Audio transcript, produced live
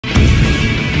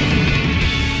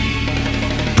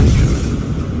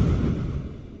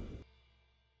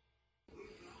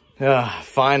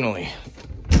Finally.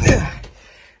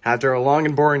 After a long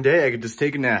and boring day, I could just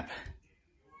take a nap.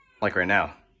 Like right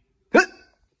now.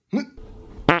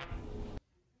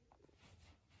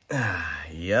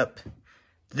 Yep.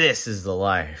 This is the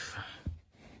life.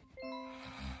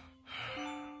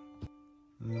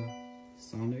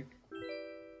 Sonic,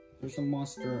 there's a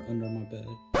monster under my bed.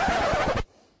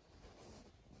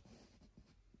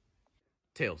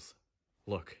 Tails,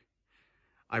 look.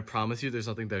 I promise you there's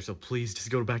nothing there, so please just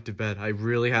go back to bed. I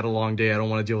really had a long day. I don't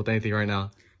want to deal with anything right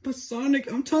now. But Sonic,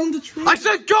 I'm telling the truth. I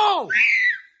said go!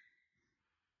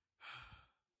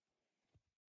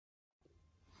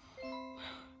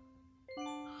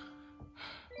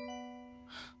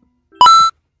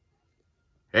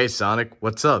 Hey Sonic,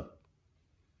 what's up?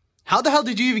 How the hell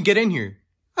did you even get in here?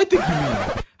 I think you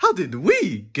mean, how did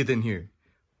we get in here?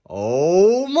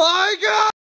 Oh my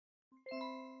god!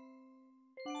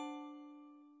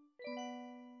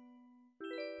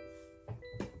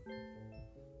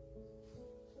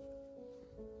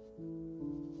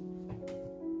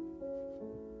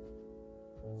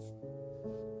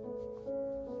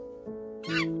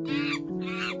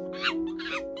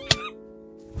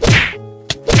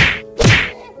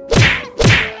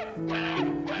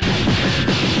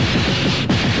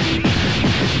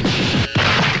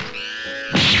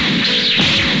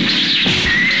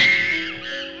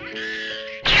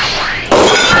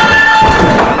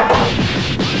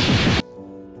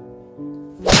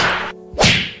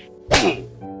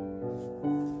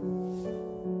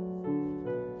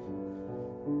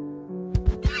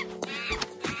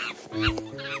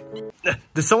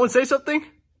 Did someone say something?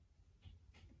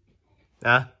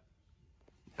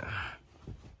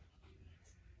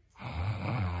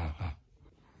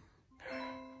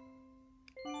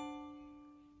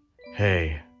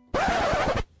 Hey.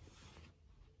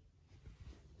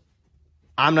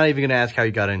 I'm not even gonna ask how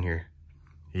you got in here.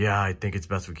 Yeah, I think it's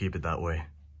best we keep it that way.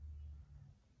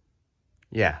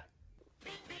 Yeah.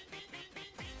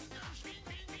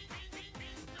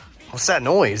 What's that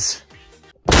noise?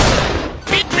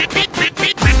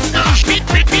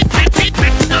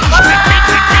 No!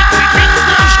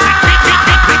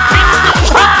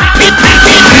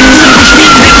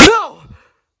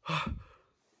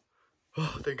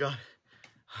 Oh, thank God.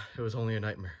 It was only a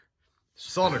nightmare.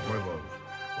 Sonic, my love.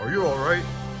 Are you alright?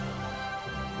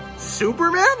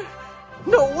 Superman?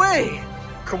 No way!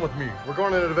 Come with me. We're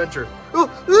going on an adventure.